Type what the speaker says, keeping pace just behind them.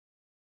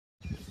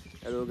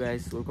Hello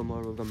guys,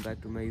 welcome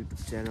back to my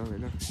YouTube channel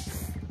हैन।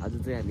 आज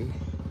चाहिँ हामी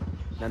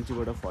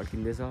नाम्चीबाट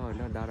फर्किँदैछ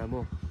हैन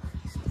डाँडामा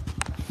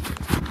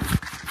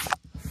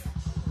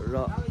र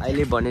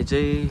अहिले भने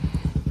चाहिँ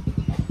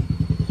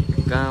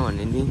कहाँ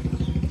भने नि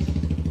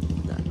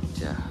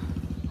चिया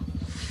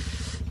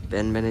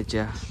बिहान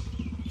चिया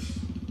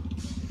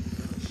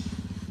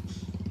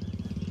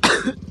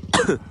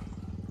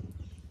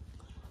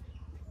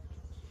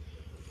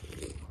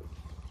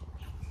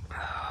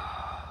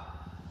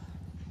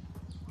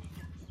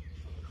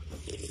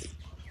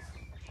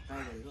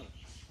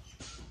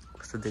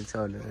कस्तो देख्छ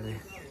भनेर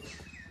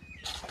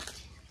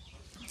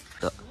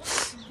त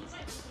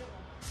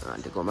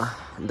आन्टीकोमा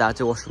दा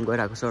चाहिँ वासरुम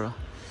गइरहेको छ र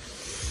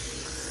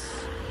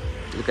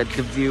look at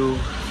the view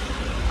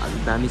आज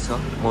दामी छ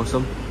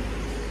मौसम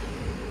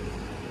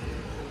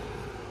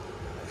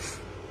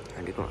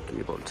आन्टीकोमा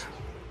के बोल्छ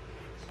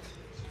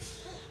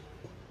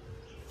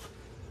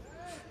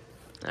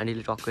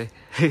आन्टीले टक्कै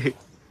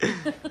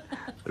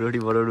रोटी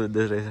बनाउनु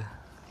हुँदैछ रहेछ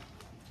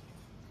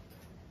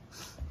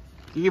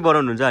के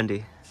बनाउनुहुन्छ आन्टी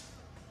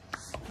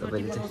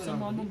तपाईले चाहिँ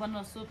मोमो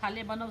बनाउँछु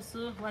फाले बनाउँछु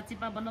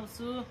वाचिपा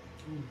बनाउँछु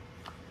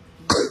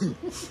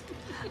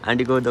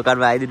आन्टीको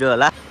दोकानमा आइदिनु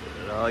होला र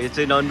यो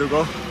चाहिँ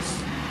नन्दुको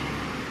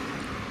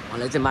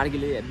मलाई चाहिँ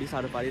मार्गीले हेभी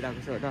साह्रो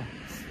पारिरहेको छ होइन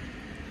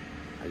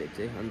अहिले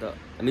चाहिँ अन्त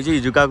हामी चाहिँ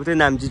हिजो गएको थियो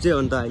नाम्ची चाहिँ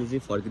अन्त अहिले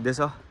चाहिँ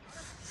फर्किँदैछ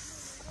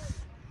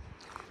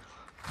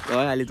र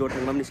अहिले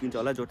जोरथाङमा पनि निस्किन्छ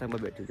होला जोरथाङमा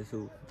भेटिँदैछु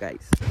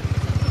गाइस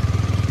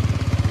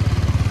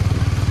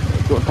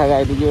जोरथाङ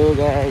आइपुग्यो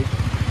गाइस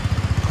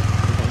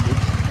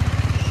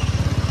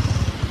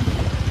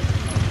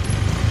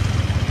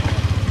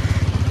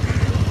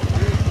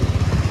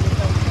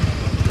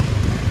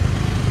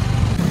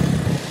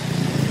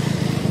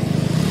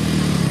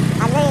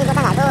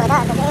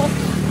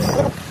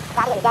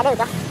ज्यादै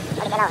हुन्छ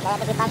अलिक बेला हुन्छ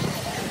यता बिचमा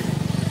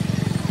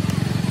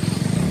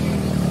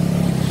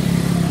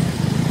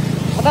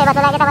यतै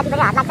बच्चालाई केटापट्टि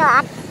पनि हात लाग्छ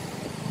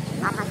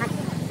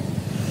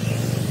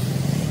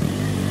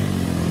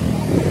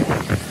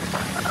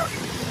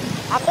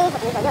हात यति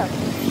फुट्यो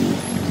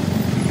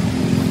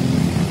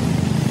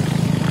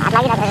हात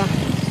लागिरहेको छ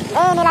ए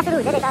मेला सुरु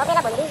हुँदै रहेछ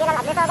मेला भोलि मेला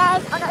लाग्दैछ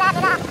गाइस आउनु होला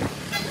मेला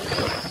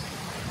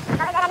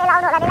सबैजना मेला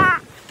आउनु होला मेला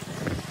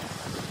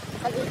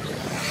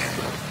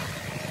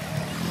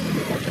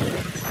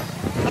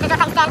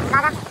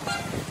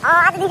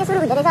आजदेखि सुरु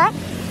हुँदो रहेछ है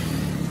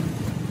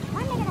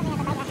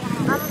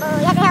अब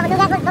यहाँ चाहिँ अब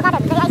लुगाको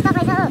दोकानहरू चाहिँ आइस्टप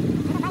रहेछ हो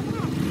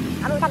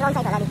अब उता ग्राउन्ड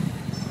साइड होला नि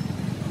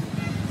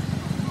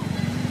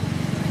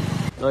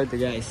ल त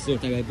गाइस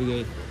जोरथाङ आइपुग्यो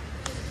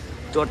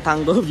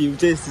जोरथाङको भ्यू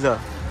चाहिँ यस्तो छ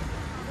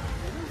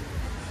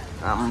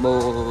आम्बो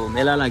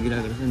मेला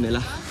लागिरहेको रहेछ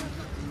मेला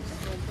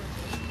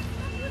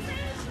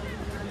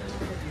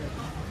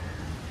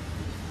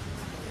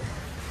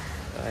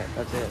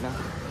यता चाहिँ होइन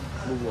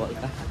बुबु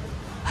हल्का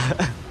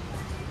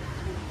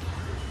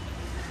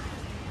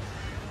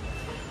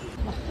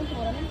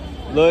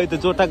ल यो त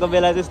जोरथाङको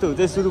बेला त्यस्तो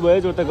हुँदै सुरु भयो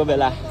जोरथाङको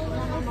बेला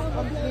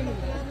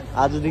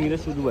आजदेखि नै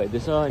सुरु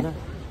भइदिएछ होइन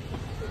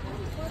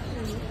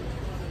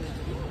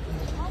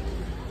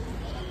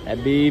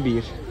हेभी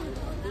भिड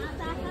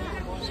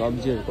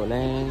सब्जीहरूको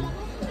लाइन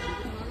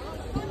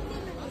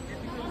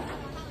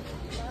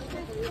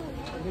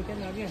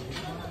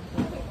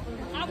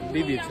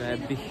हेभी भिड छ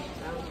हेभी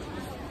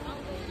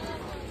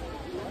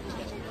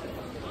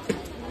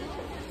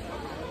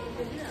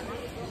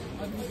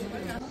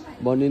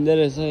बनिँदै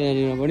रहेछ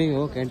यहाँनिर पनि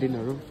हो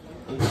क्यान्टिनहरू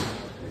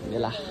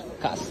मेला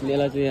खास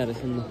मेला चाहिँ यहाँ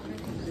रहेछ नि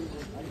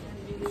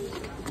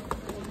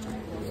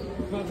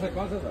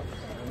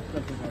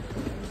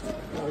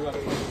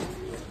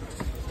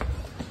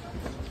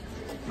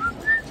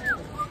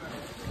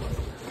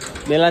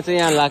मेला चाहिँ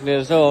यहाँ लाग्ने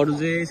रहेछ अरू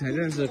चाहिँ छैन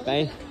रहेछ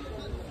कहीँ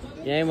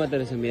यहीँ मात्रै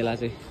रहेछ मेला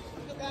चाहिँ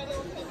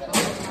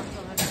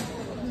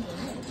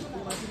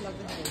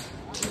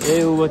ए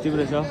उभती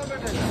पनि रहेछ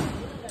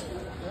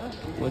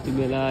कति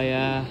बेला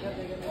यहाँ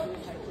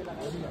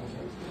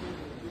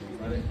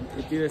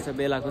यति रहेछ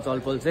बेलाको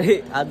चलपल चाहिँ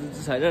आज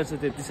चाहिँ छैन रहेछ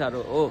त्यति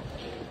साह्रो हो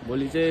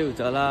भोलि चाहिँ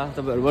हुन्छ होला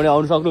तपाईँहरू पनि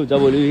आउनु सक्नुहुन्छ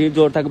भोलि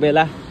जोरथाङको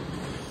बेला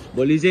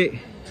भोलि चाहिँ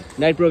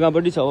नाइट प्रोग्राम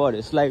पनि छ हो अरे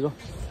जस्तो लागेको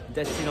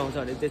जेक्सिन आउँछ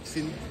अरे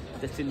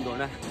जेक्सिन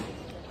घोडा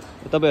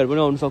तपाईँहरू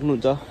पनि आउनु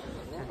सक्नुहुन्छ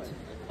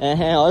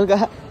हल्का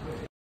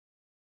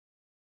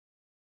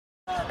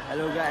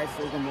hello guys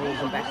welcome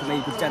back to my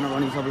YouTube channel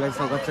अनि सबैलाई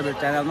स्वागत छ मेरो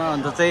च्यानलमा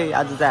अन्त चाहिँ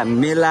आज चाहिँ हामी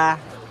मेला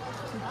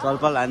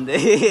चलपल हान्दै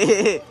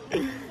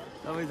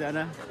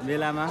सबैजना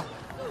मेलामा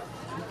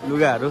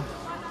लुगाहरू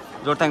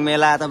जोरथाङ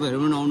मेला तपाईँहरू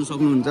पनि आउनु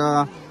सक्नुहुन्छ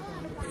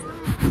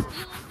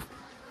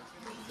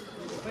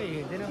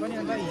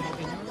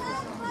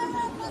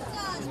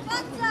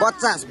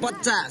 50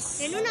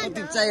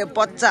 कति चाहियो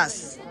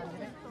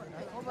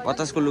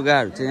 50 को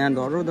लुगाहरू चाहिँ यहाँ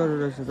डरो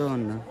रहेछ त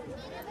भन्न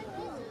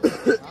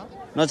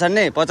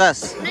नछाड्ने 50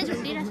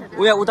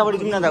 उया उतापट्टि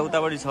जाउँ न त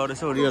उतापट्टि छ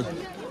रहेछ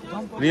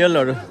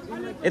रियलहरू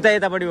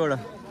यतापट्टिबाट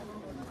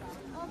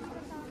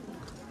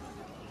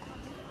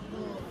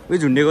उयो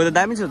झुन्डेको त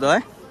दामी छ त है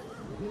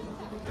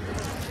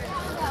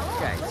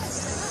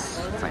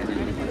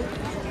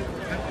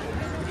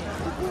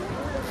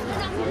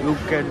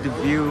Look at the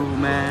view,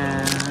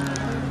 man.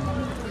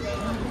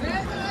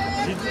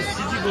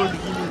 City gold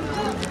किन्नु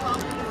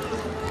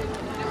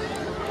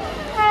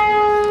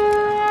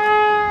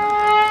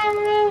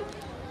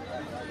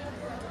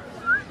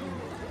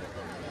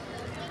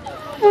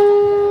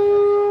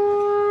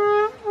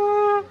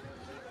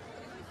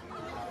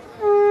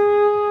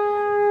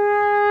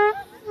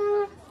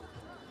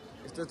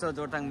यस्तो छ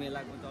जोरथाङ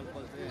मेलाको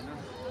चलपल चाहिँ हैन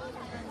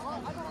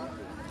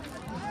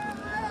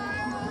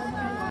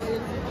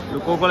लु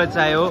कोले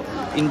चाहियो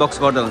इनबक्स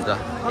गर्दा हुन्छ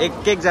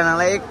एक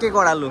जनालाई एक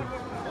वटा लु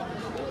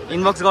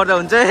इनबक्स गर्दा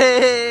हुन्छ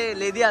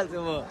ल्याइदिहाल्छु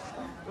म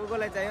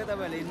कोलाई चाहियो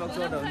तपाईहरुले इनबक्स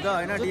गर्दा हुन्छ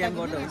हैन डीएम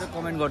गर्दा हुन्छ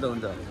कमेन्ट गर्दा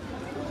हुन्छ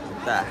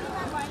त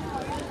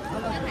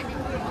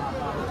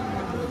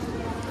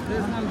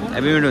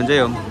हेभी मिट हुन्छ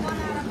यो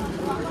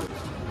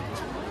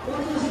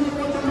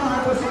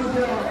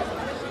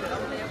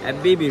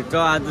हेभी भिड छ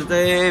आज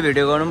चाहिँ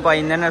भिडियो गर्नु पनि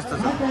पाइँदैन जस्तो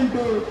छ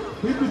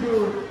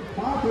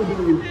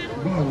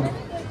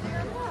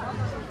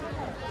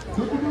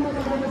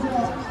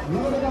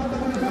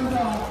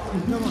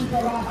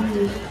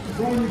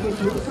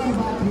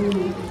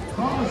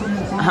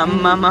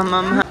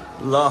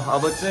ल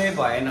अब चाहिँ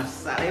भएन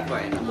साह्रै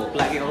भएन भोक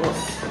लाग्यो हो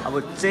अब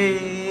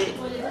चाहिँ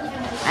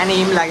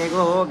एनिम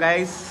लागेको हो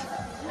गाइस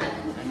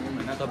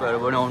हैन तपाईहरु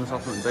पनि आउन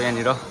सक्नुहुन्छ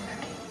यहाँनिर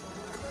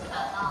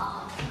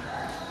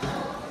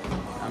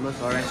हाम्रो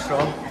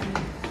रेस्टुरेन्ट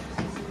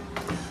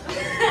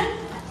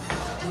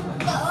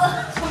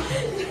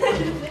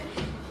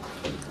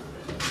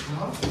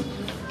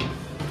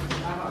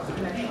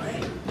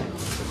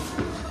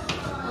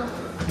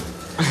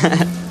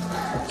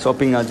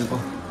शॉपिंग आजको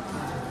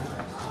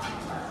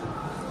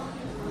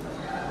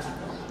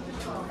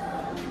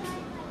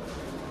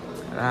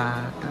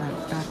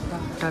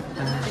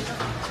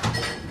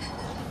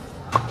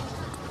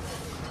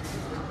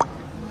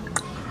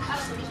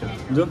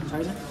जो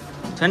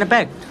छैन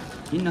प्याक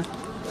किन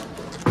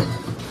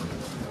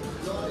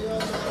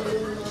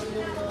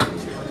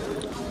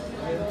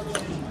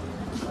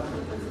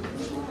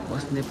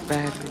बस्ने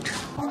प्याक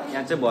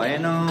यहाँ चाहिँ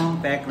भएन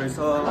प्याक रहेछ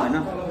हैन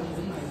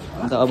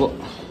अन्त अब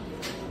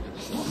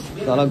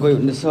तल गयो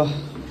हुँदैछ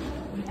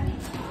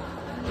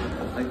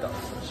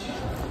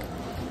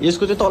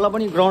यसको चाहिँ तल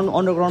पनि ग्राउन्ड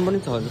अन्डरग्राउन्ड पनि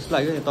छ जस्तो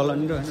लाग्यो तल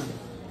नि र हैन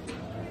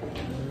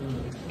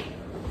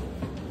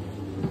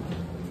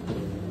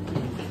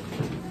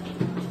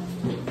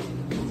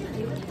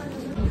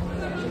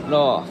र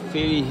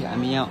फेरि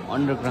हामी यहाँ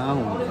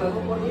अन्डरग्राउन्ड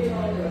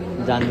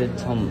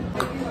जाँदैछौँ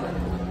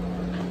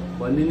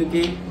भनिदिनु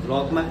कि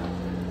ब्लगमा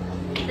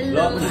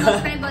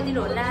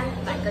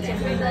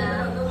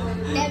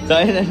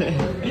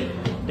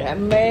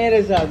ड्याम्मै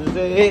रहेछ आज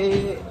चाहिँ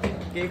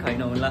केही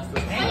खैन होला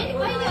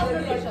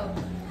जस्तो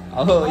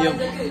अब यो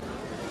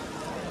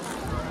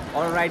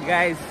अलराइट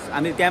गाइस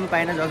हामी क्याम्प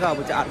पाएन जग्गा अब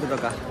चाहिँ अर्को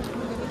जग्गा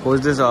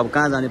खोज्दैछ अब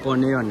कहाँ जाने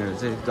पर्ने भनेर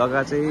चाहिँ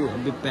जग्गा चाहिँ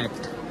बिग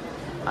प्याक्ड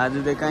आज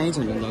चाहिँ कहीँ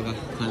छैन जग्गा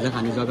खाजा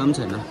खाने जग्गा पनि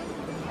छैन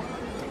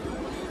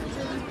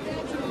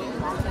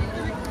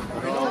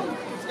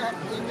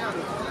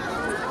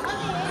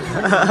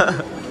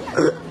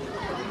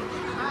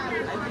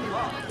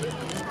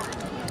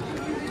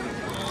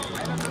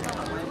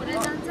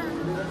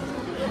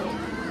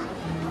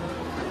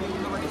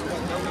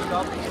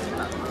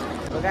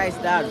गाइस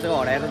दाहरू चाहिँ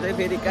हराएर चाहिँ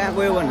फेरि कहाँ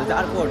गयो भनेर चाहिँ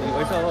अर्को होटल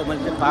गएछ हो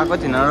मैले चाहिँ पाएको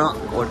थिइनँ र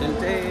होटल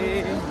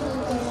चाहिँ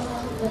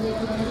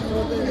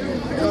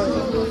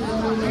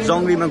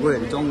जङ्गलीमा गयो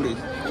अरे जङ्गली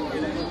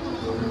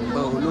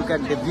लुक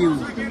एट द भ्यू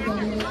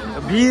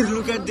भिर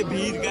लुक एट द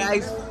भिर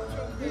गाइस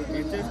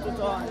भिर चाहिँ यस्तो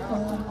छ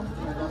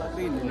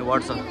डरलाग्दै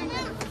हिँड्नुपर्छ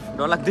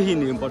डरलाग्दै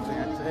हिँड्नुपर्छ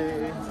यहाँ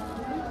चाहिँ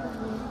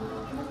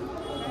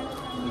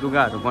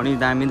लुगाहरू पनि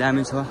दामी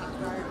दामी छ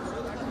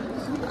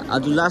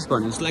आज लास्ट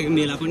भन्नु जस्तो लाग्यो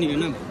मेला पनि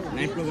होइन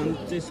नाइट प्रोग्राम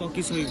चाहिँ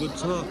सकिसकेको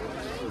छ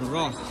र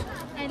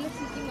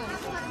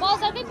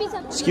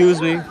एक्सक्युज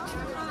मी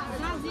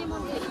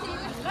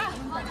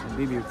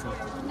बिबी छ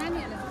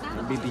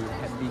बिबी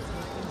ह्याप्पी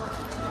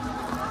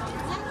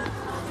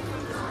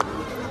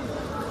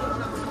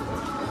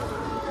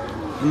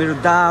मेरो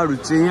दाहरू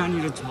चाहिँ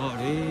यहाँनिर छ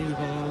अरे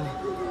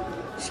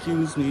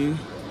एक्सक्युज मी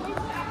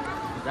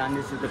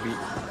जाँदैछु त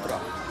भित्र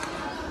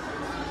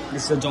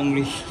दिस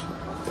जङ्गली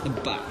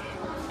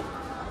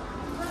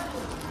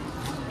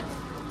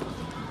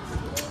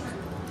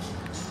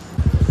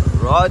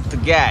Right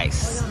guys.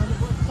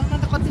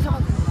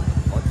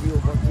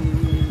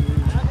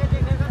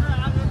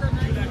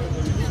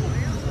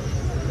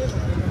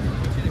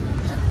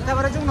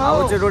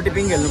 अब चाहिँ रोटी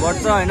पिङ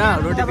खेल्नुपर्छ होइन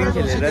रोटी पिङ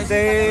खेलेर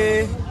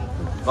चाहिँ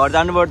घर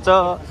जानुपर्छ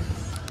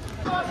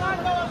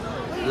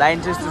लाइन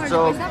चाहिँ यस्तो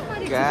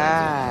छ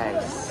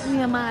guys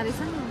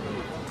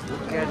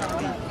Look at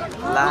the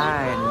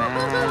line man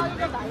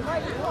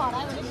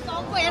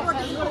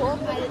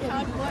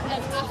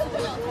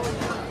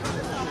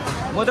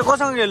म त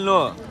कसँग खेल्नु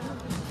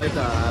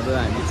अब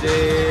हामी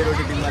चाहिँ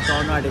रोटी पिङमा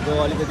चढ्नु आँटेको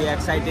अलिकति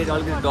एक्साइटेड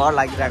अलिकति डर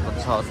लागिरहेको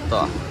छ त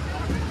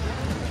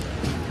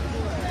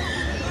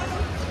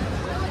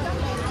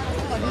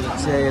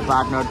चाहिँ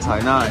पार्टनर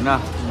छैन होइन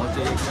म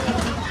चाहिँ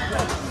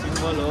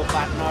अनमोल हो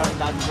पार्टनर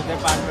दाजुको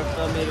चाहिँ पार्टनर त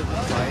मेरो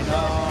चाहिँ छैन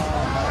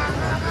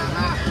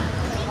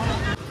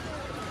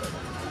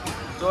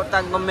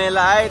जोरथाङको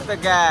मेला है त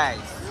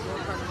गाइस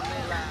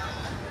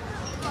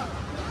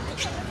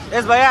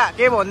यस भैया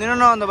के भनिदिनु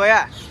न अन्त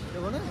भैया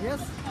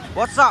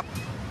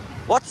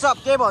व्हाट्सअप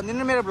के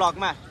भनिदिनु मेरो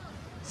ब्लगमा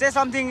say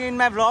something in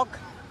my blog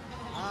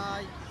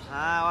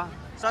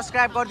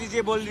subscribe कर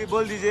दीजिए बोल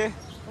दीजिए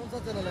कौन सा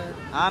चैनल है?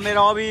 हाँ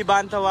मेरा अभी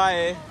बांधवा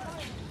है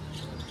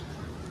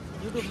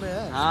यूट्यूब में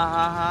है।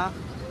 हाँ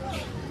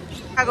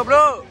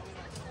ब्रो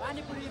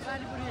पानी पुरी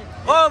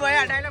ओ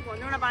भैया डायलॉग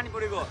भन्नु न पानी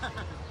पुरी को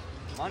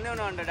भन्नु न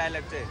अन्त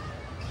डायलॉग चाहिँ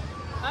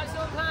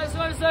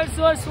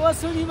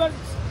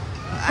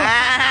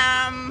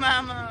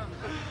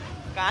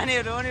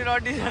कहानीहरू पनि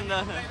रड्डी छन् त